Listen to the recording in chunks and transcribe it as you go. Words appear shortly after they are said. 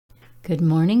Good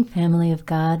morning, family of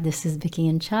God. This is Vicki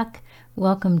and Chuck.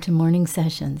 Welcome to Morning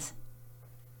Sessions.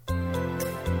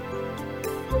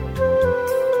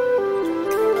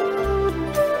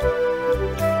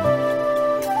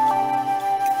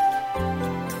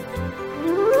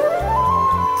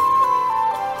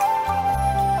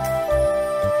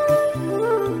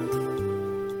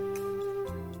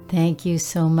 Thank you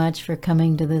so much for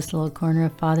coming to this little corner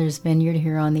of Father's Vineyard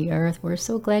here on the earth. We're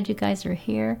so glad you guys are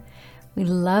here. We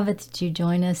love it that you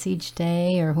join us each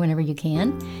day or whenever you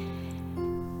can.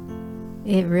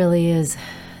 It really is.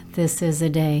 This is a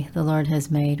day the Lord has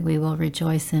made. We will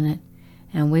rejoice in it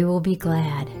and we will be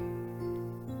glad.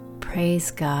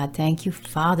 Praise God. Thank you,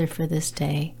 Father, for this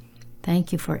day.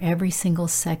 Thank you for every single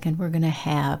second we're going to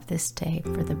have this day,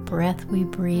 for the breath we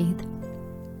breathe,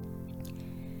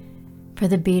 for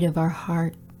the beat of our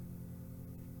heart.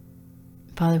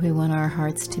 Father, we want our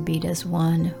hearts to beat as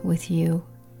one with you.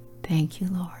 Thank you,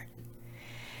 Lord.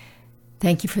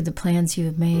 Thank you for the plans you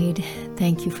have made.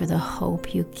 Thank you for the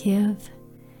hope you give.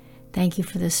 Thank you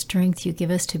for the strength you give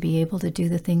us to be able to do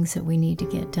the things that we need to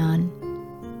get done.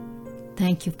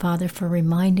 Thank you, Father, for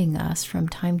reminding us from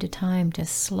time to time to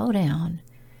slow down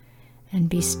and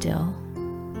be still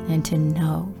and to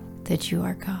know that you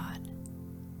are God.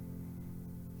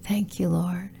 Thank you,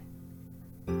 Lord.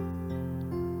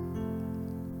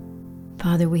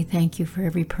 Father, we thank you for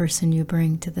every person you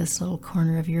bring to this little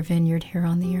corner of your vineyard here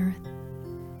on the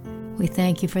earth. We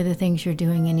thank you for the things you're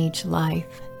doing in each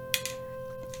life,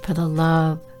 for the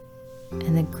love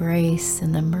and the grace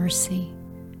and the mercy,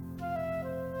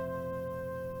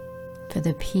 for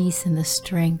the peace and the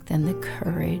strength and the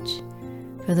courage,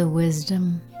 for the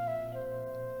wisdom,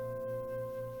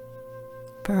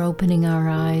 for opening our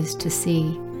eyes to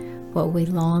see what we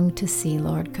long to see,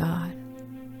 Lord God,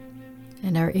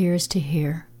 and our ears to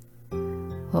hear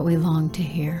what we long to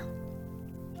hear.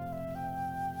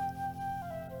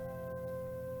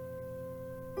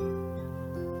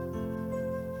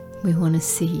 We want to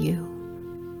see you,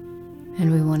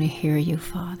 and we want to hear you,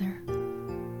 Father.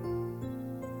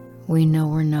 We know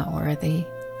we're not worthy.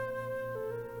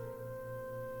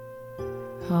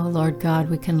 Oh, Lord God,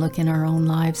 we can look in our own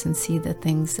lives and see the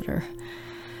things that are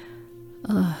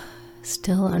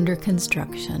still under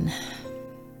construction.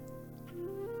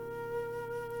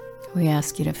 We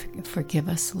ask you to forgive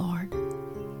us, Lord,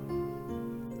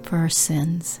 for our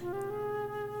sins.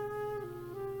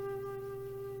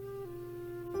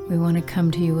 We want to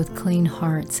come to you with clean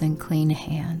hearts and clean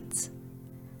hands.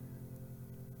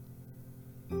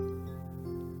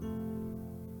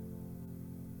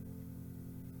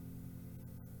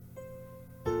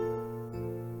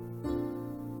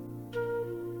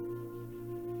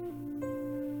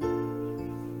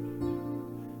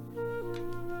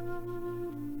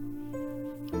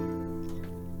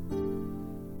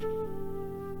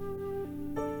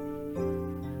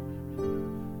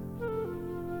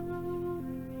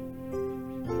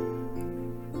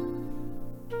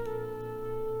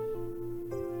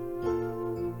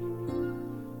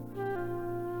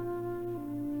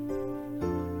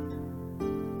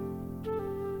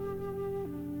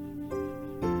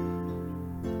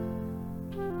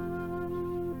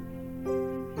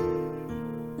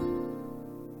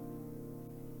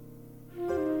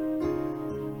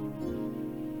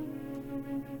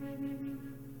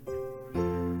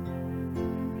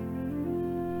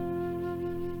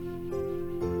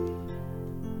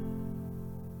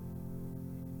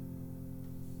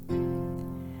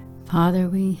 Father,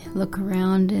 we look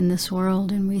around in this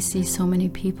world and we see so many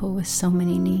people with so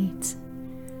many needs.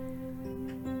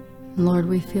 Lord,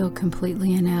 we feel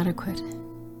completely inadequate.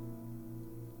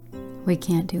 We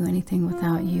can't do anything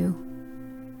without you.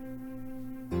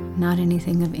 Not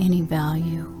anything of any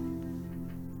value.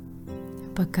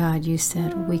 But God, you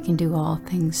said we can do all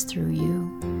things through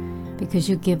you because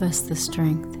you give us the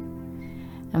strength.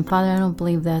 And Father, I don't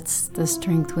believe that's the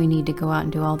strength we need to go out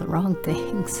and do all the wrong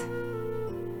things.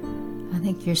 I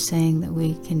think you're saying that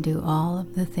we can do all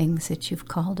of the things that you've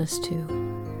called us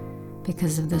to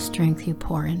because of the strength you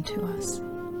pour into us.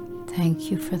 Thank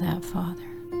you for that, Father.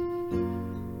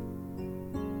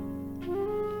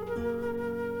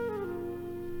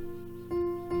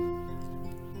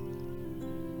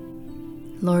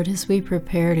 Lord, as we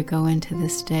prepare to go into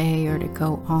this day or to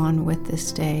go on with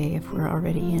this day, if we're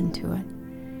already into it,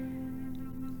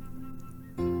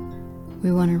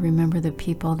 we want to remember the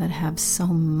people that have so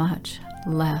much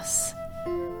less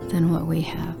than what we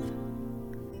have.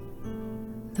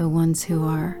 The ones who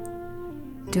are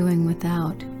doing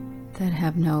without, that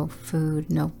have no food,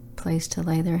 no place to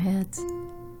lay their heads.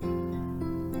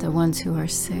 The ones who are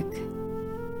sick,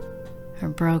 are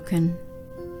broken,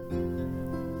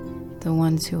 the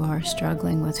ones who are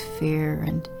struggling with fear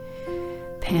and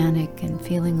panic and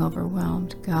feeling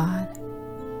overwhelmed, God.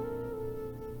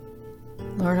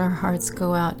 Lord, our hearts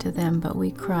go out to them, but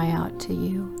we cry out to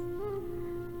you.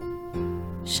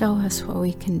 Show us what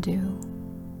we can do.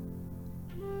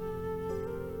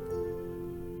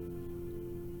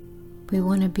 We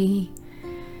want to be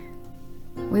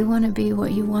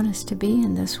what you want us to be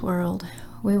in this world.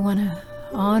 We want to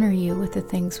honor you with the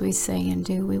things we say and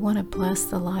do. We want to bless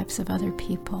the lives of other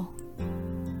people.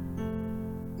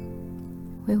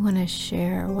 We want to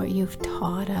share what you've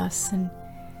taught us and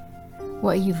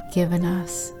what you've given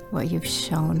us, what you've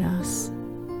shown us.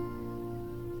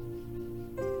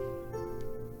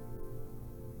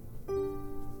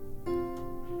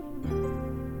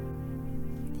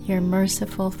 You're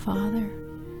merciful, Father.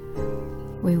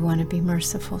 We want to be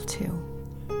merciful too.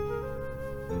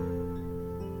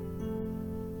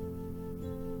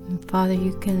 And Father,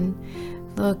 you can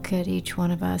look at each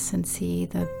one of us and see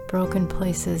the broken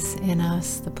places in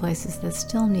us, the places that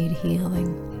still need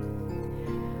healing,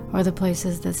 or the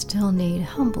places that still need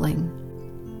humbling.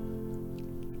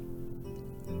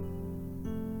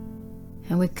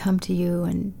 And we come to you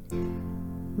and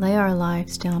lay our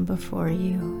lives down before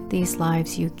you, these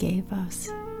lives you gave us.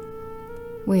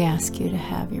 We ask you to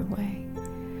have your way.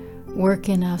 Work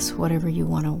in us whatever you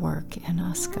want to work in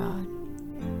us, God.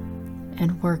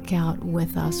 And work out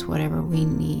with us whatever we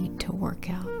need to work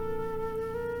out.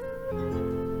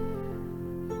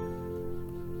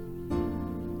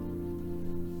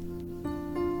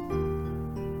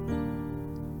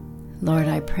 Lord,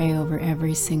 I pray over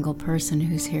every single person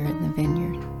who's here in the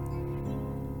vineyard.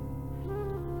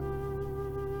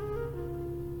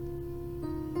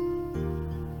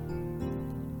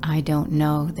 I don't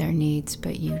know their needs,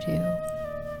 but you do.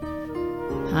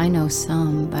 I know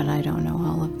some, but I don't know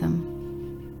all of them.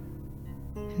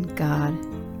 And God,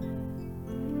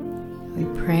 we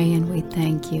pray and we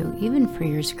thank you, even for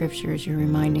your scriptures you're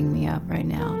reminding me of right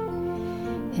now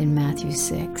in Matthew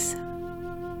 6,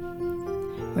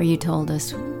 where you told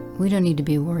us we don't need to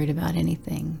be worried about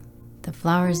anything. The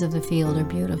flowers of the field are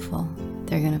beautiful.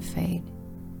 They're going to fade.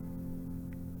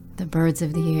 The birds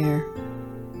of the air,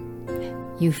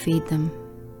 you feed them.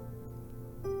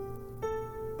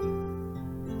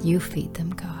 You feed them,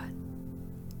 God.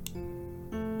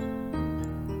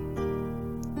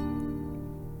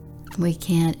 We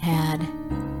can't add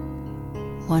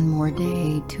one more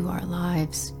day to our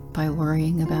lives by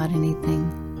worrying about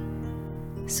anything.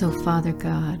 So, Father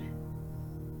God,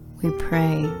 we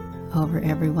pray over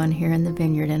everyone here in the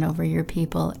vineyard and over your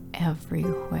people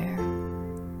everywhere,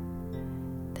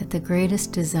 that the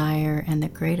greatest desire and the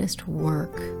greatest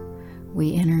work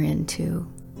we enter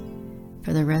into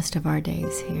for the rest of our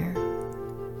days here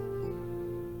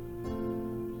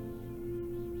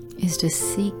is to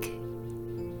seek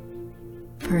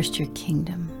first your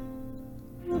kingdom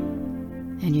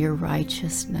and your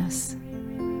righteousness.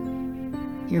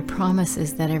 Your promise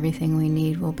is that everything we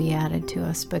need will be added to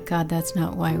us, but God, that's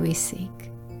not why we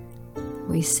seek.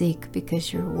 We seek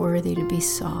because you're worthy to be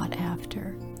sought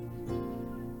after.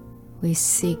 We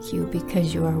seek you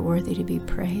because you are worthy to be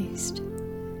praised.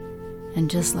 And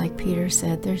just like Peter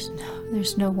said,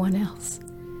 there's no one else.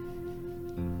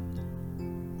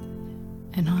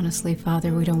 And honestly,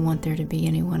 Father, we don't want there to be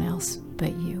anyone else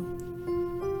but you.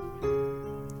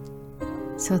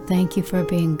 So thank you for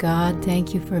being God.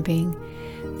 Thank you for being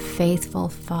faithful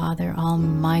Father,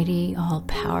 almighty,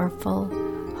 all-powerful,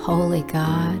 holy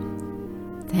God.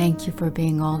 Thank you for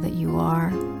being all that you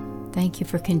are. Thank you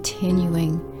for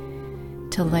continuing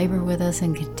to labor with us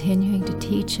and continuing to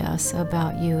teach us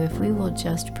about you if we will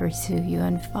just pursue you.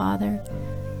 And Father,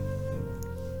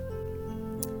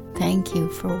 thank you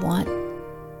for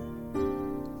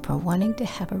wanting to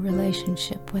have a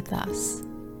relationship with us.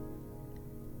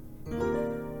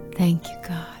 Thank you,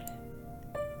 God.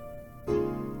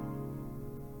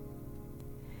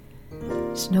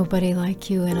 There's nobody like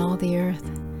you in all the earth.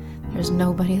 There's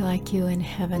nobody like you in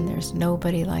heaven. There's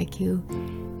nobody like you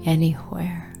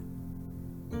anywhere.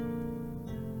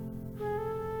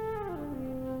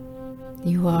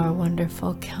 You are a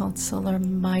wonderful Counselor,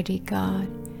 mighty God,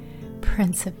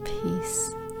 Prince of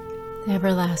Peace,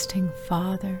 everlasting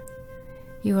Father.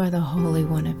 You are the Holy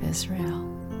One of Israel.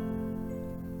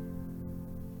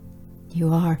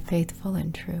 You are faithful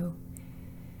and true,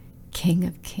 King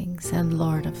of kings and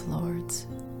Lord of lords.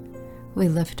 We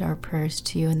lift our prayers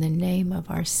to you in the name of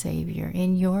our Savior,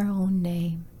 in your own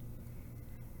name,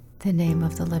 the name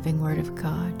of the living Word of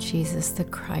God, Jesus the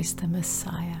Christ, the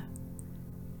Messiah.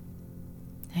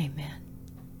 Amen.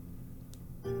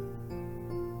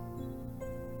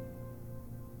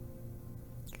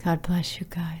 God bless you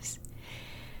guys.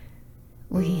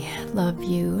 We love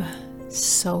you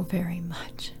so very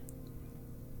much.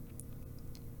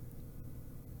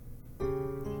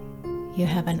 You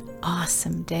have an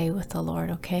awesome day with the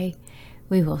Lord, okay?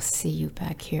 We will see you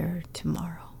back here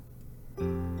tomorrow.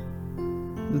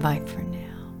 Bye for now.